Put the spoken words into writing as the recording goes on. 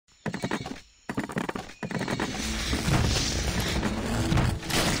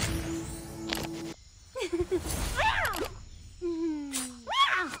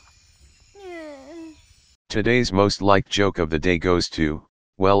Today's most liked joke of the day goes to,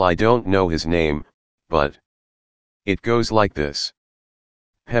 well, I don't know his name, but it goes like this.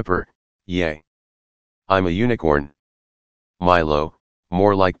 Pepper, yay. I'm a unicorn. Milo,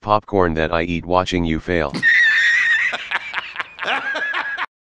 more like popcorn that I eat watching you fail.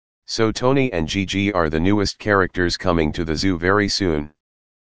 So Tony and Gigi are the newest characters coming to the zoo very soon.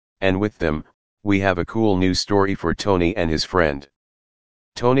 And with them, we have a cool new story for Tony and his friend.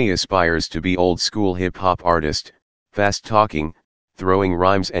 Tony aspires to be old school hip hop artist, fast talking, throwing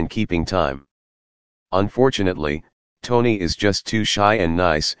rhymes and keeping time. Unfortunately, Tony is just too shy and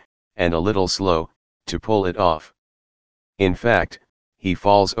nice, and a little slow, to pull it off. In fact, he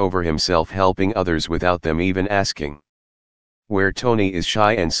falls over himself helping others without them even asking. Where Tony is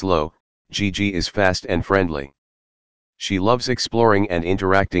shy and slow, Gigi is fast and friendly. She loves exploring and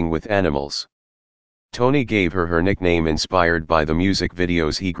interacting with animals. Tony gave her her nickname inspired by the music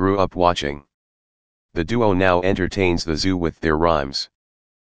videos he grew up watching. The duo now entertains the zoo with their rhymes.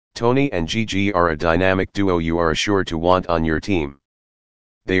 Tony and Gigi are a dynamic duo you are sure to want on your team.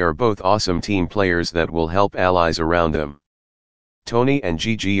 They are both awesome team players that will help allies around them. Tony and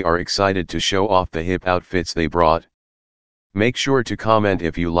Gigi are excited to show off the hip outfits they brought. Make sure to comment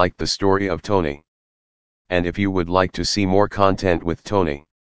if you liked the story of Tony. And if you would like to see more content with Tony.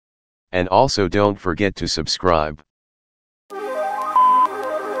 And also don't forget to subscribe.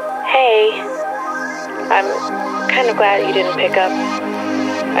 Hey, I'm kind of glad you didn't pick up.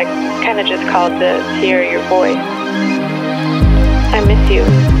 I kind of just called to hear your voice. I miss you.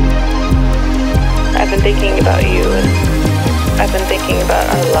 I've been thinking about you, and I've been thinking about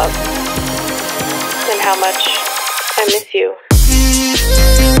our love, and how much I miss you.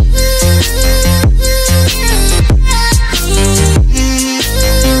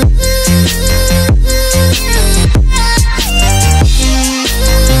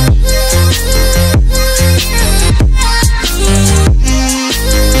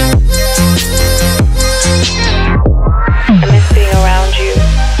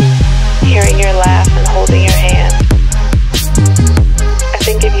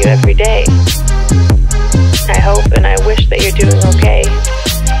 Every day. I hope and I wish that you're doing okay.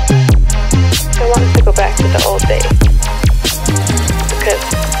 I want us to go back to the old days, because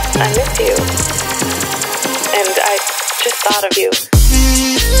I miss you, and I just thought of you.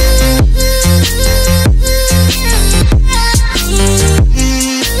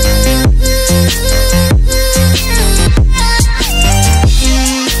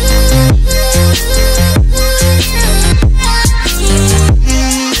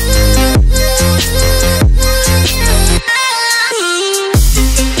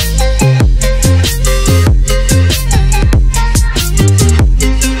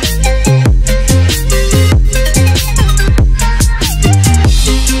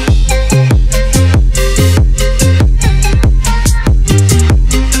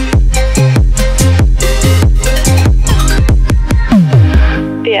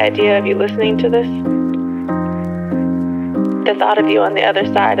 The idea of you listening to this, the thought of you on the other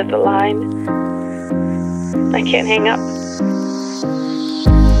side of the line, I can't hang up.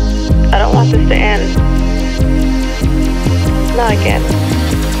 I don't want this to end. Not again.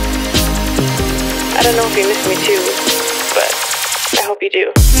 I don't know if you miss me too, but I hope you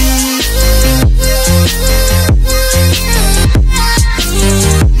do.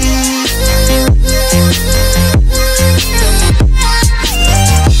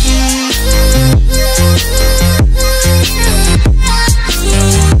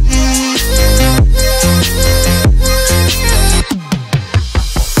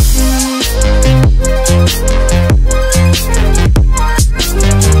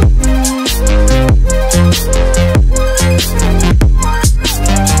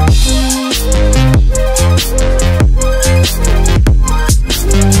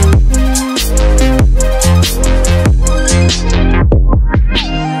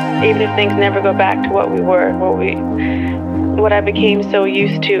 Even if things never go back to what we were, what I became so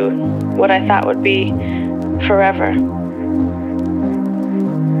used to, what I thought would be forever.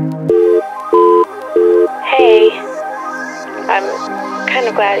 Hey, I'm kind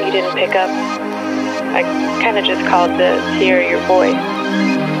of glad you didn't pick up. I kind of just called to hear your voice.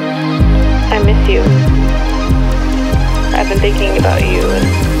 I miss you. I've been thinking about you,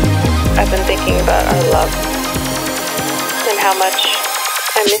 and I've been thinking about our love, and how much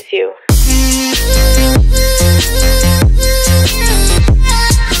I miss you.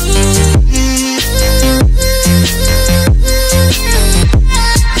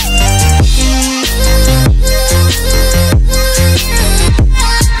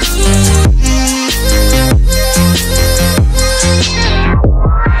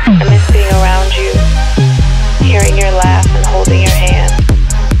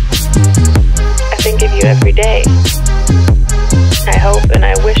 every day. I hope and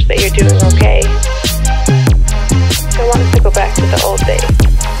I wish that you're doing okay. I want us to go back to the old days,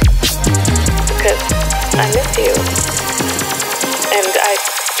 because I miss you, and I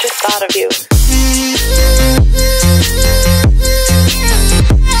just thought of you.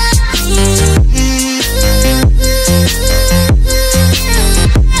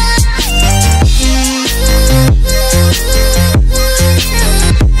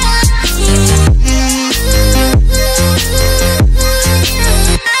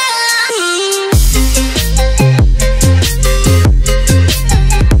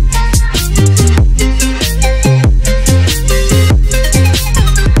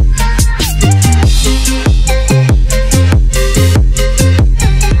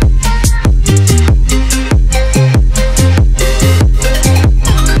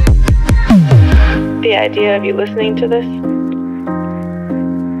 The idea of you listening to this,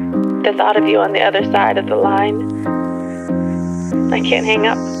 the thought of you on the other side of the line, I can't hang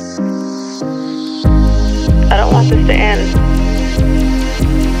up. I don't want this to end.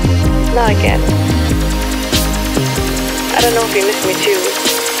 Not again. I don't know if you miss me too,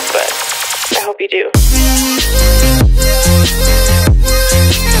 but I hope you do.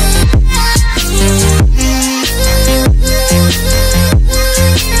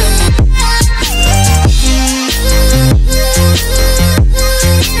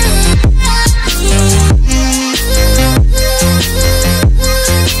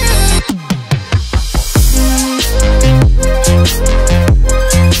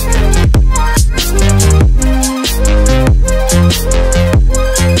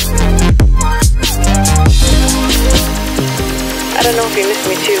 I don't know if you miss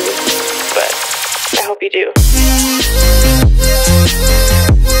me too, but I hope you do.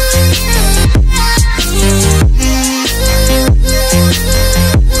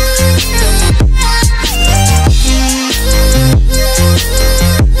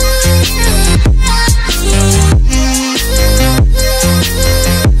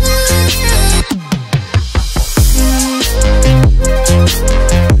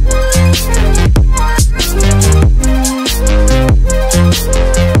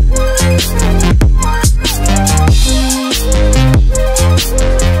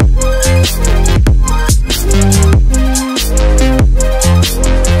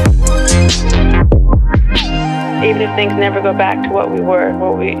 Even if things never go back to what we were,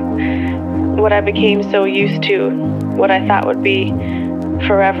 what I became so used to, what I thought would be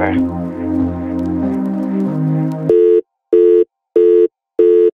forever.